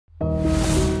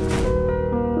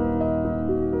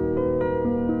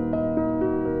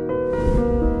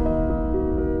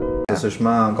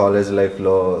Sushma college life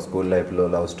లో school life లో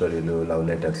love స్టోరీలు లవ్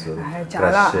లెటర్స్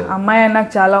చాలా అమ్మాయి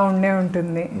నాకు చాలా ఉండే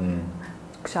ఉంటుంది.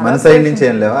 మన సైడ్ నుంచి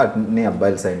ఏం లేవా అన్ని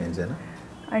అబ్బాయిల సైడ్ నుంచేనా?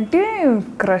 అంటే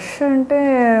క్రష్ అంటే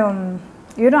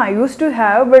I use to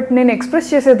have but నేను ఎక్స్ప్రెస్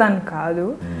చేసేదాన్ని కాదు.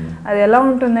 అది ఎలా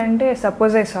ఉంటుందంటే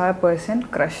suppose I saw a person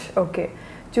crush okay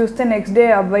చూస్తే నెక్స్ట్ డే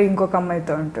అబ్బాయి ఇంకొక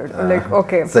అమ్మాయితో ఉంటాడు లైక్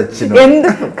ఓకే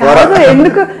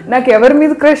ఎందుకు నాకు ఎవరి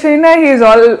మీద క్రష్ అయినా హీఈస్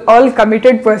ఆల్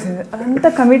కమిటెడ్ పర్సన్. అంత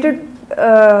కమిటెడ్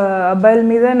అబ్బాయిల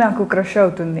మీద నాకు క్రష్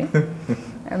అవుతుంది.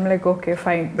 I'm like okay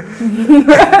fine.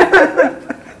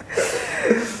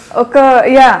 ఒక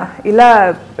ఇలా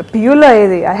పియూలో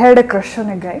ఏది I had a crush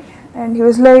on a guy and he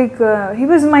was like he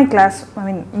was my class I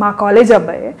mean మా కాలేజ్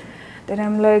అబ్బాయి. Then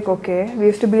I'm like okay we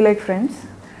use to be like friends.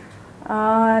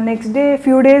 Next day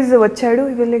few days వచ్చాడు.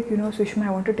 He was like Sushma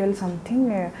I want to tell something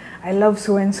I love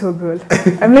so and so girl.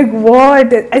 I'm like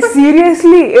what I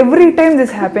seriously every time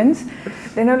this happens.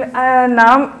 Then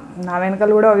నా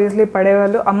వెనకాల కూడా obviously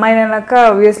పడేవాళ్ళు. అమ్మాయి వెనక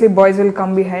obviously boys will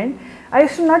come behind. I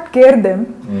used to not care them.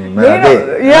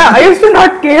 I used to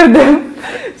not care them.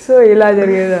 So ఇలా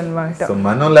జరిగేది అన్నమాట. So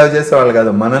మనం లవ్ చేసేవాళ్ళు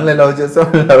కాదు మనల్ని లవ్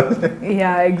చేసేవాళ్ళు.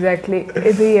 ఎగ్జాక్ట్లీ.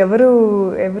 ఇది ఎవరు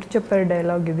చెప్పారు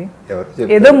డైలాగ్? ఇది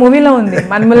ఏదో మూవీలో ఉంది,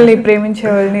 మనల్ని ప్రేమించే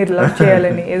వాళ్ళని లవ్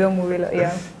చేయాలని ఏదో మూవీలో.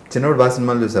 చిన్నప్పుడు బాగా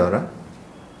సినిమాలు చూసావరా?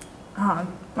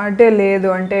 అంటే లేదు,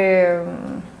 అంటే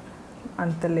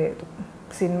అంత లేదు,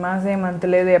 సినిమాస్ ఏమంత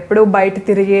లేదు. ఎప్పుడూ బయట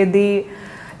తిరిగేది,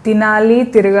 తినాలి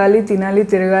తిరగాలి తినాలి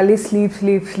తిరగాలి, sleep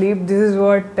sleep sleep, this is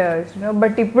what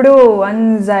but ఇప్పుడు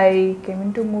once I came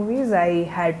in to movies I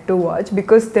had to watch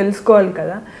because తెలుసుకోవాలి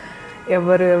కదా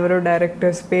ఎవరు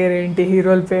డైరెక్టర్స్ పేరేంటి,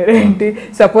 హీరోల పేరేంటి.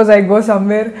 Suppose I go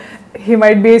somewhere he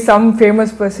might be some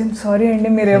famous person, sorry అండి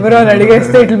మీరు ఎవరో అని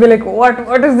అడిగేస్తే it will be like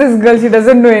what is this girl, she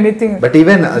doesn't know anything. But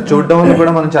even చూడడం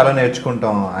కూడా మనం చాలా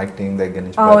నేర్చుకుంటాం యాక్టింగ్ దగ్గర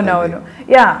నుంచి. అవునవును.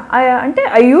 అంటే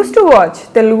I use to watch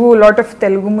Telugu, lot of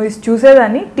Telugu movies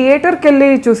చూసేదాన్ని. థియేటర్కి వెళ్ళి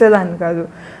చూసేదాన్ని కాదు,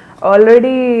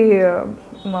 ఆల్రెడీ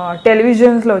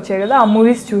టెలివిజన్స్లో వచ్చాయి కదా ఆ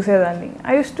మూవీస్ చూసేదాన్ని.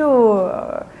 I use to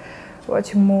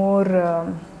watch more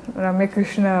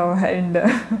Ramyakrishna and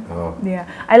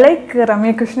I like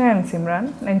Ramyakrishna and Simran.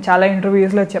 నేను చాలా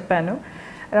ఇంటర్వ్యూస్లో చెప్పాను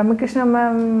రమ్యకృష్ణ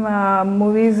మ్యామ్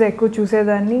మూవీస్ ఎక్కువ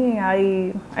చూసేదాన్ని.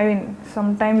 I mean some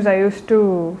times I use to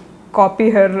copy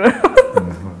her,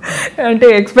 అంటే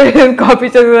ఎక్స్ప్రెషన్ కాపీ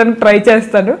చేసేదానికి ట్రై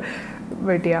చేస్తాను.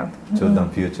 బట్ చూద్దాం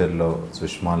ఫ్యూచర్లో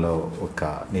సుష్మాలో ఒక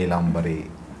నీలాంబరి,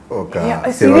 ఒక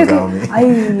I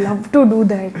love to do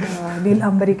that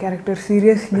Neelambari character.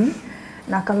 Seriously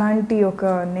నాకు అలాంటి ఒక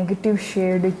నెగటివ్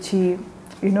షేడ్ ఇచ్చి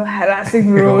harassing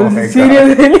roles.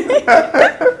 Seriously.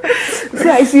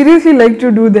 See, I seriously like to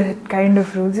do that kind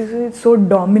of roles. It's so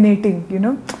dominating,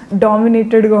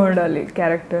 dominated ga undali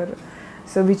character.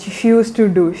 So which she used to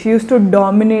do. She used to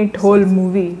dominate whole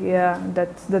movie. Yeah,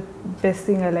 that's the best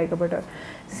thing I like about her.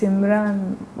 Simran,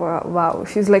 wow.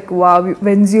 She's like wow.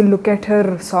 When you look at her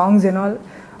songs and all,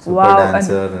 super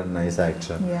dancer, nice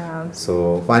actor. Yeah. So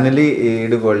finally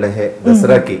Eedu Gold Ehe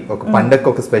దసరాకి ఒక పండగకి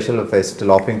ఒక special pest,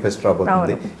 laughing pest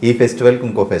రాబోతుంది. ఈ festival కి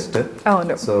ఇంకో pest.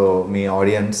 So మీ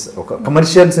audience ఒక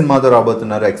commercial సినిమాతో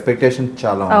రాబోతున్నారు, ఎక్స్పెక్టేషన్స్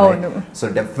చాలా ఉన్నాయి. సో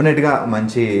డెఫినెట్ గా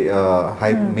మంచి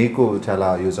హైప్ మీకు చాలా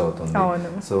యూజ్ అవుతుంది.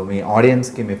 సో మీ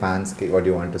ఆడియన్స్ కి, మీ ఫ్యాన్స్ కి what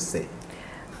do you want to say?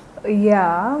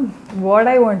 Yeah, what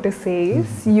I want to say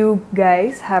is you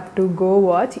guys have to go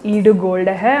watch Eedu Gold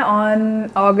Ehe on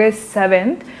August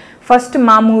 7th. First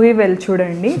ma movie well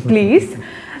chudandi please.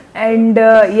 And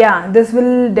this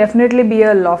will definitely be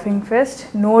a laughing fest,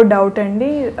 no doubt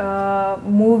andi.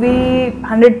 Movie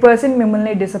 100%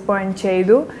 mimmalni disappoint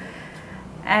cheyadu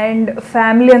and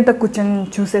family anta kuchon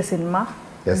choose cinema.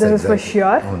 This is for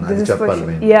sure. This is for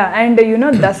sure. And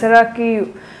Dasara ki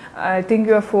I think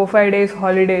you have 4-5 days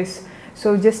holidays, so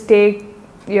just take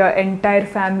your entire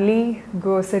family,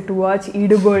 go sit watch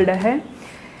Eedu Gold Ehe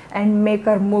and make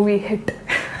our movie hit.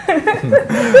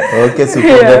 Okay,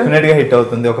 super. Definitely గా hit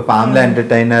అవుతుంది. ఒక family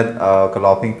entertainer, ఒక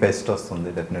laughing pest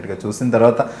వస్తుంది. Definite గా చూసిన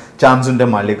తర్వాత chance ఉంటే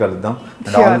మళ్ళీ కలుద్దాం.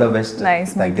 And all the best.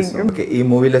 Thank you. Okay, ఈ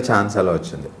మూవీలో ఛాన్స్ ఎలా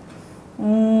వచ్చింది?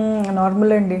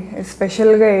 నార్మల్ అండి,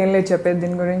 స్పెషల్గా ఏం లేదు చెప్పేది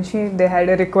దీని గురించి. They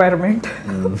had a requirement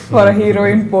for a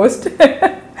heroine post.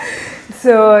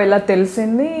 So ఇలా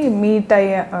తెలిసింది, మీట్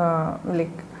అయ్యా.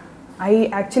 Like I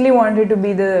actually wanted to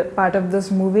be the part of this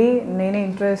movie. నేనే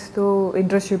ఇంట్రెస్ట్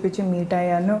చూపించి మీట్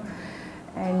అయ్యాను.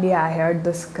 And I heard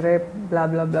the script బ్లా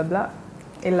బ్లా బ్లా బ్లా,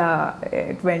 ఇలా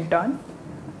it went on.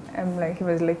 I'm like he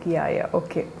was like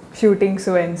okay shooting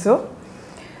so and so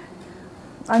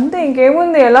అంతే.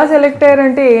 ఇంకేముంది, ఎలా select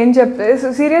అయ్యారంటే ఏం చెప్తే,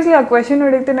 సీరియస్లీ ఆ క్వశ్చన్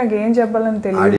అడిగితే నాకు ఏం చెప్పాలని తెలియదు.